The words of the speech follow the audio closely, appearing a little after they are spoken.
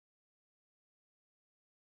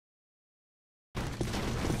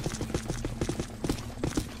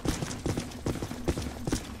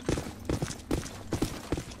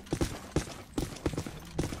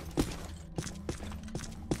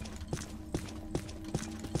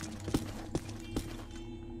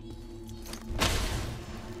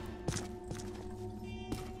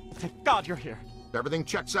Thank God you're here. Everything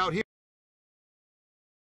checks out here.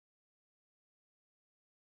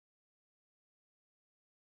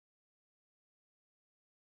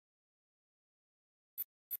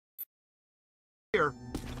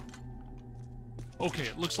 Okay,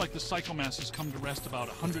 it looks like the psychomass has come to rest about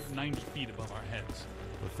 190 feet above our heads.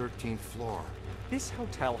 The 13th floor. This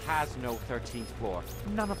hotel has no 13th floor.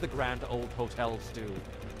 None of the grand old hotels do.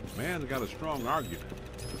 Man's got a strong argument.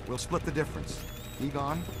 We'll split the difference.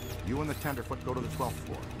 Egon, you and the Tenderfoot go to the 12th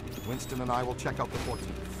floor. Winston and I will check out the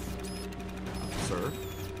 14th. Sir,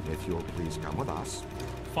 if you'll please come with us.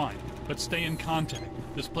 Fine, but stay in contact.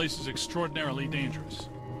 This place is extraordinarily dangerous.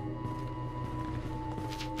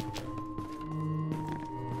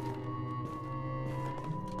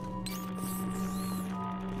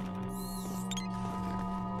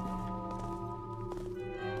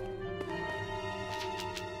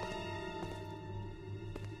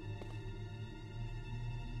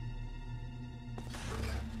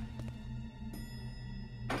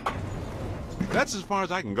 That's as far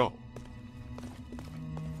as I can go.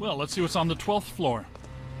 Well, let's see what's on the 12th floor.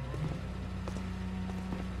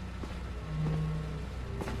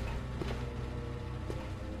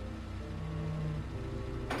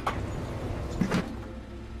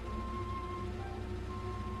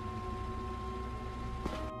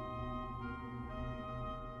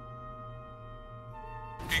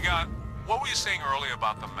 Egon, what were you saying earlier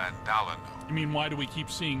about the mandala note? You mean, why do we keep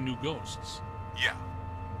seeing new ghosts? Yeah.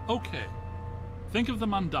 Okay. Think of the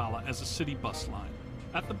mandala as a city bus line.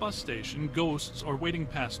 At the bus station, ghosts or waiting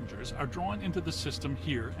passengers are drawn into the system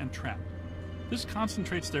here and trapped. This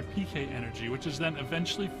concentrates their PK energy, which is then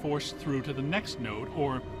eventually forced through to the next node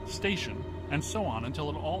or station, and so on until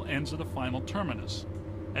it all ends at a final terminus.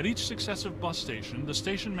 At each successive bus station, the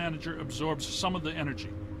station manager absorbs some of the energy.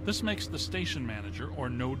 This makes the station manager or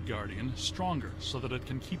node guardian stronger so that it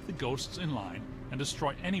can keep the ghosts in line and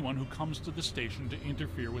destroy anyone who comes to the station to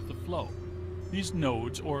interfere with the flow. These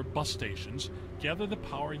nodes, or bus stations, gather the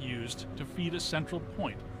power used to feed a central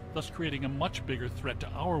point, thus creating a much bigger threat to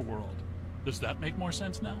our world. Does that make more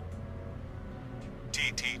sense now?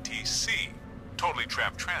 TTTC, Totally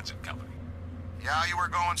Trapped Transit Company. Yeah, you were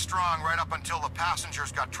going strong right up until the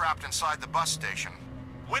passengers got trapped inside the bus station.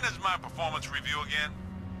 When is my performance review again?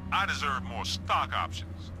 I deserve more stock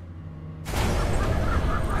options.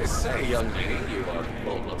 I say, young lady, you are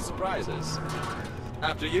full of surprises.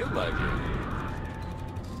 After you, my dear.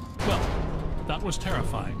 Well, that was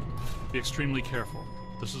terrifying. Be extremely careful.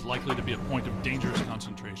 This is likely to be a point of dangerous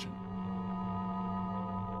concentration.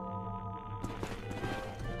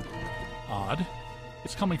 Odd.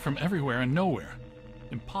 It's coming from everywhere and nowhere.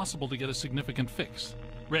 Impossible to get a significant fix.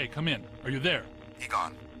 Ray, come in. Are you there?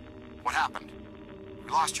 Egon, what happened?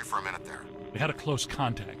 We lost you for a minute there. We had a close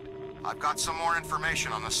contact. I've got some more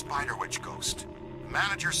information on the Spider Witch ghost. The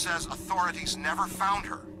manager says authorities never found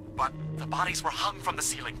her, but The bodies were hung from the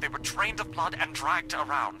ceiling. They were drained of blood and dragged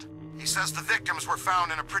around. he says the victims were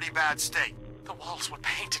found in a pretty bad state. The walls were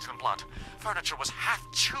painted in blood. Furniture was half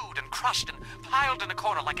chewed and crushed and piled in a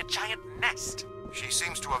corner like a giant nest. She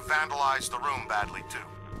seems to have vandalized the room badly, too.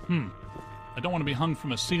 I don't want to be hung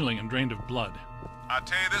from a ceiling and drained of blood. I'll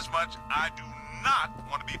tell you this much, I do not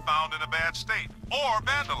want to be found in a bad state or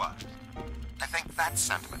vandalized. I think that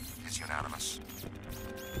sentiment is unanimous.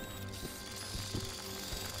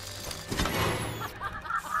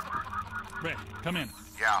 Ray, come in.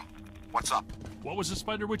 Yeah, what's up? What was the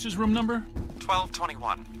Spider Witch's room number?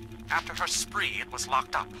 1221. After her spree, it was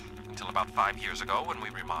locked up. Until about 5 years ago when we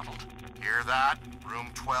remodeled. Hear that? Room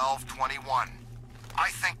 1221. I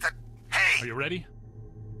think that... Hey! Are you ready?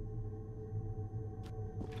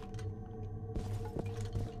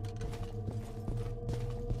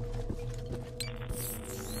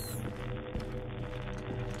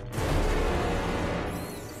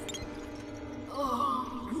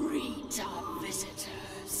 Oh, greet our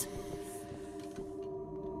visitors.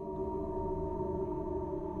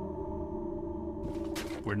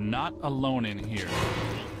 We're not alone in here.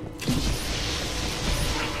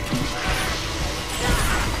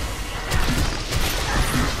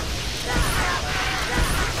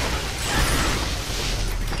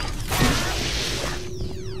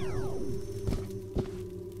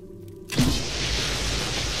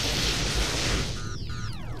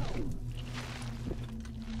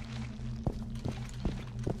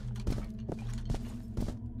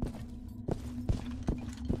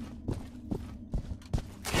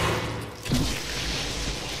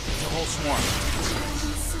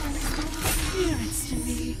 Spirits to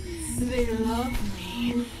me. They love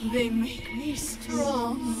me. They make me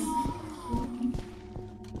strong.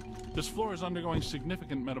 This floor is undergoing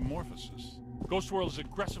significant metamorphosis. Ghost World is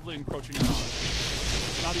aggressively encroaching on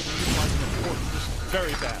ours. Not even utilizing the portal. This is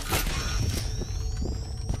very bad.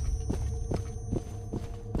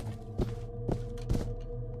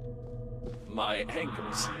 My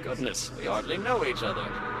ankles. Goodness, we hardly know each other.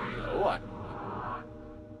 What?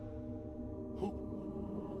 Who?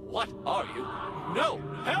 What are you? No!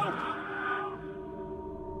 Help!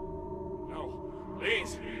 No,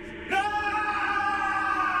 please. No!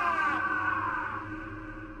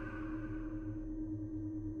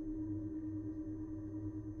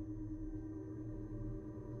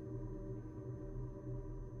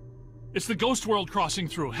 It's the Ghost World crossing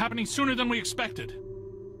through, happening sooner than we expected.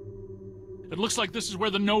 It looks like this is where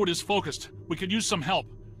the node is focused. We could use some help.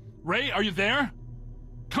 Ray, are you there?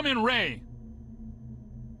 Come in, Ray!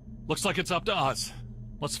 Looks like it's up to us.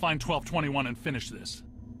 Let's find 1221 and finish this.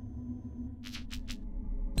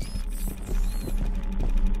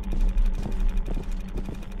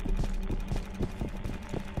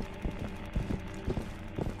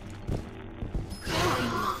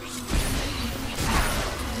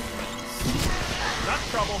 Not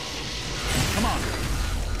trouble. Come on.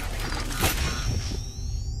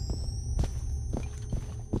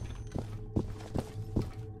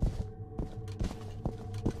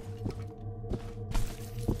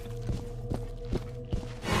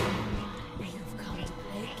 You've come to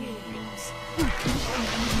play games.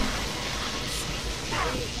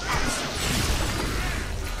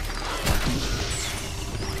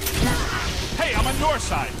 Hey, I'm on your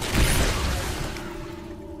side.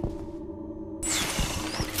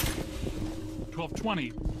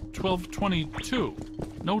 1220, 1222.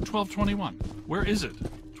 No 1221. Where is it?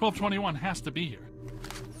 1221 has to be here.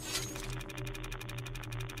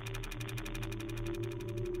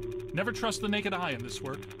 Never trust the naked eye in this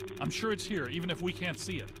work. I'm sure it's here, even if we can't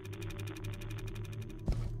see it.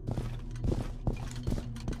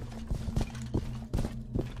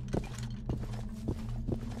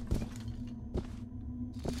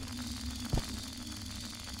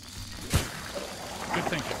 Good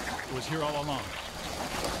thinking. It was here all along.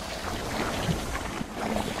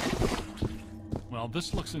 Well,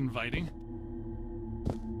 this looks inviting.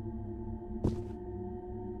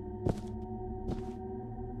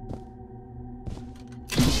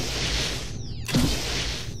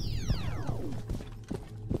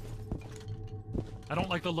 I don't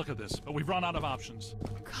like the look of this, but we've run out of options.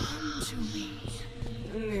 Come to me,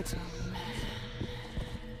 little man.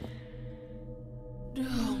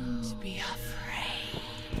 Don't be afraid.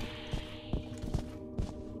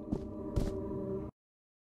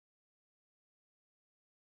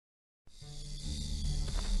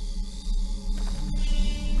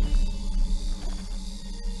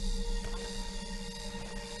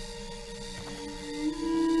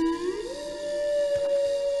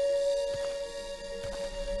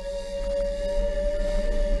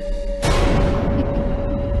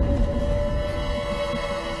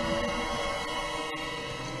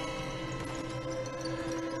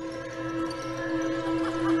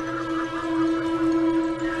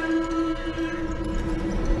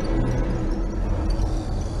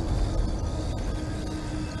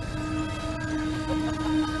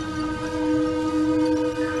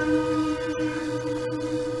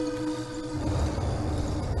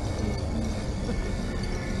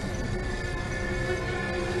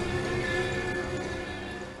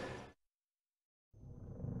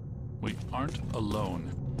 We aren't alone.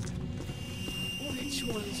 Which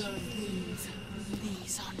ones are these?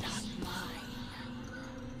 These are not mine.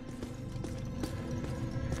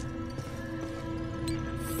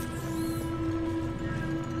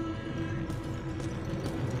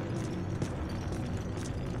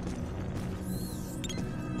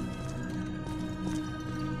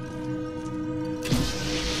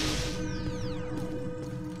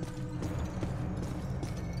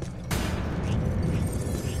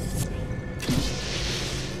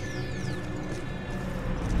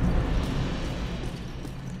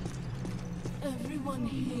 Everyone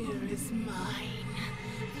here is mine.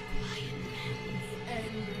 The quiet men, the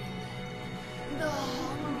angry men, the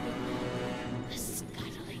hungry men, the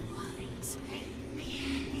scuttling ones.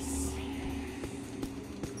 Yes.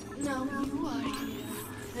 Now you are here,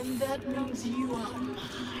 and that means you are mine.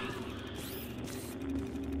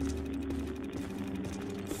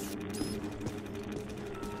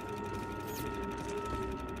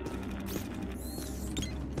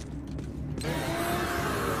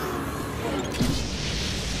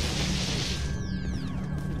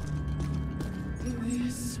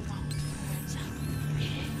 This won't hurt a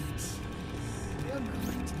bit. You're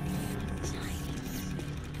going to feel tiny.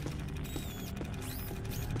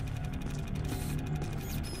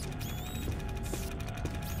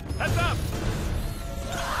 Heads up!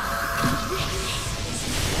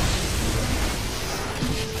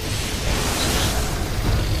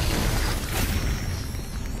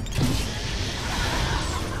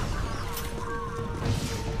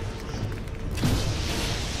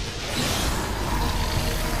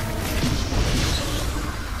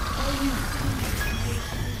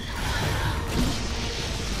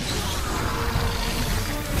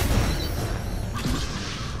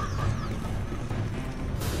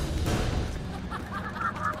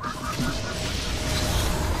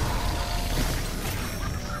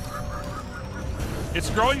 It's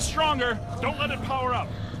growing stronger. Don't let it power up.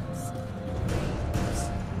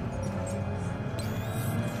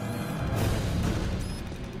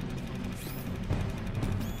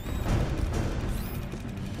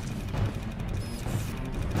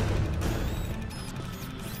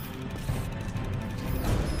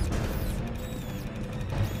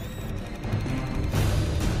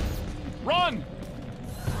 Run!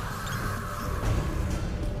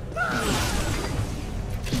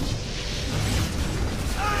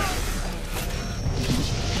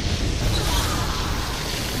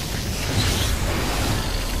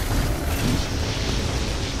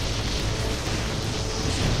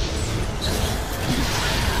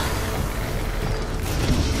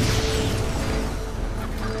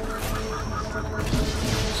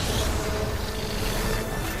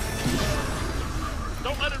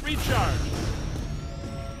 Don't let it recharge.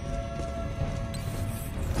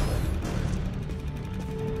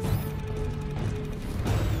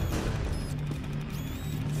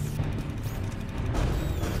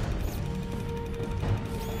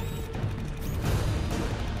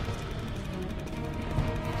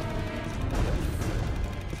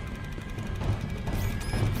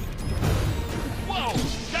 Whoa!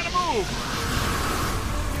 Gotta move!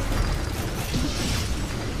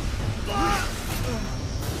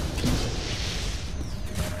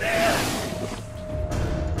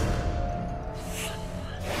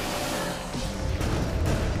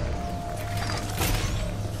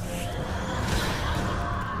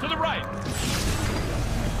 To the right!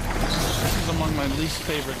 This is among my least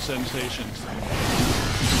favorite sensations.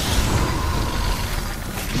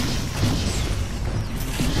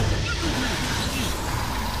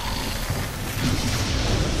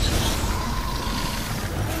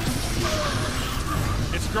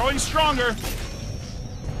 It's growing stronger.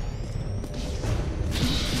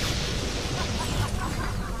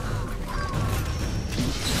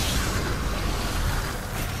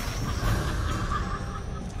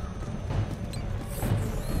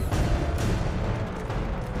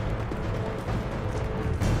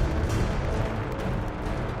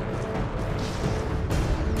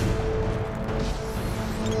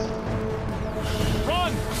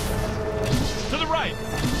 Run! To the right!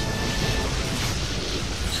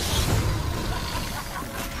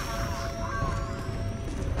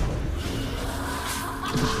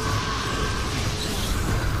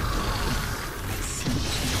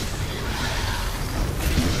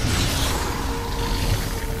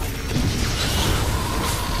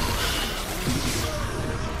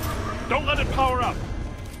 Don't let it power up!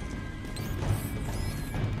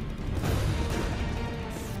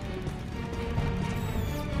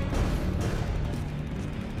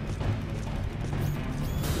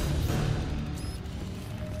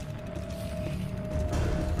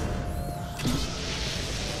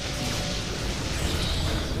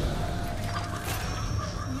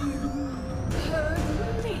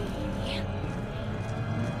 Heard me.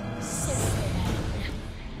 Sit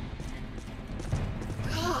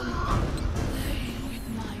Come, play with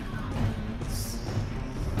my bones.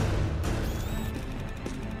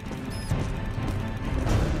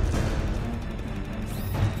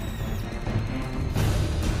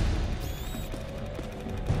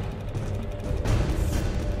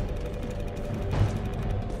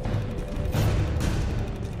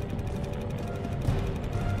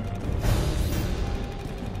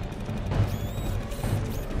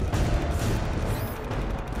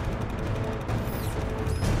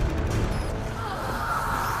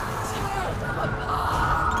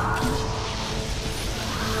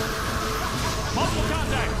 Multiple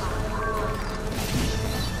contacts!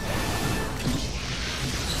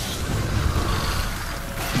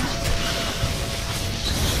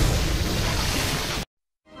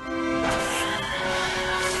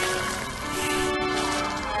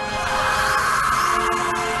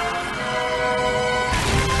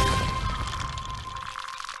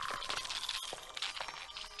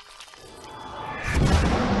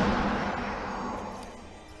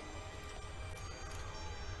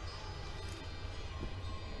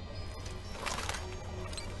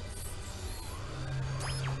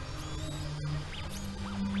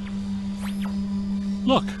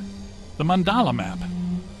 Look, the mandala map.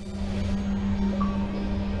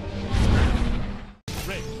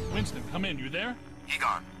 Ray, Winston, come in. You there?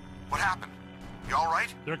 Egon, what happened? You all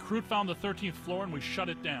right? The recruit found the 13th floor and we shut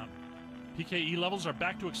it down. PKE levels are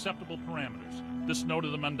back to acceptable parameters. This node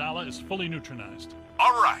of the mandala is fully neutronized.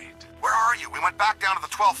 All right. Where are you? We went back down to the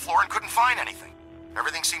 12th floor and couldn't find anything.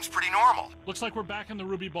 Everything seems pretty normal. Looks like we're back in the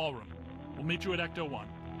Ruby Ballroom. We'll meet you at Ecto 1.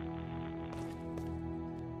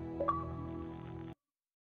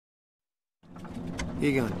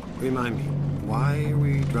 Egon, remind me, why are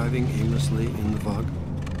we driving aimlessly in the fog?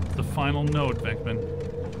 The final node, Venkman.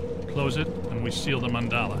 Close it, and we seal the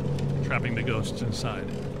mandala, trapping the ghosts inside.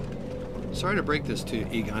 Sorry to break this to you,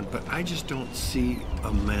 Egon, but I just don't see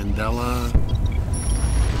a mandala.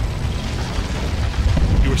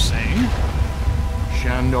 You were saying?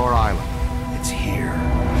 Shandor Island. It's here.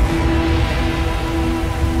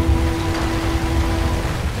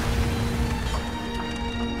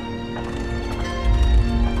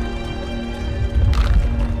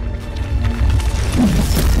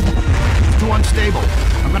 It's too unstable.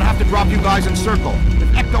 I'm gonna have to drop you guys in circle. If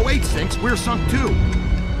Ecto 8 sinks, we're sunk too.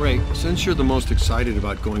 Ray, since you're the most excited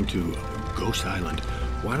about going to Ghost Island,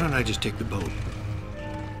 why don't I just take the boat?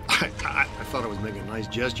 I thought I was making a nice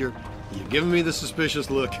gesture. You're giving me the suspicious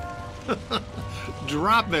look.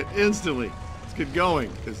 Drop it instantly. Let's get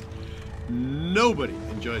going, because nobody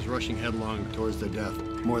enjoys rushing headlong towards their death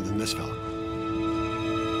more than this fella.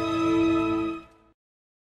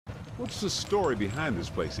 What's the story behind this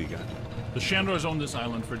place, Egon? The Shandors owned this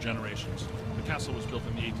island for generations. The castle was built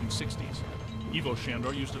in the 1860s. Ivo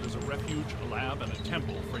Shandor used it as a refuge, a lab, and a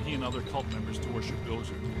temple for he and other cult members to worship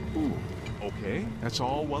Gozer. Ooh, okay, that's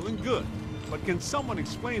all well and good. But can someone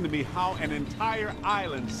explain to me how an entire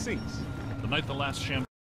island sinks? The night the last Shandor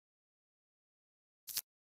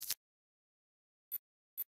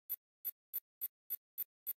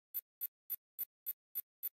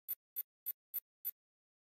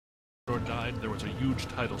died, there was a huge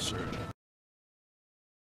tidal surge.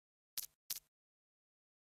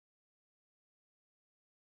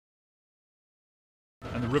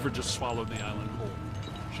 And the river just swallowed the island whole.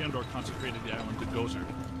 Shandor consecrated the island to Gozer,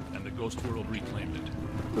 and the ghost world reclaimed it.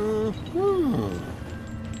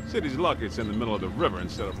 City's lucky it's in the middle of the river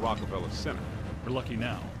instead of Rockefeller Center. We're lucky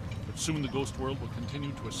now, but soon the ghost world will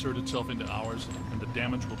continue to assert itself into ours, and the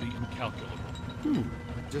damage will be incalculable.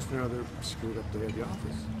 Just another screwed up day at the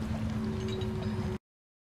office.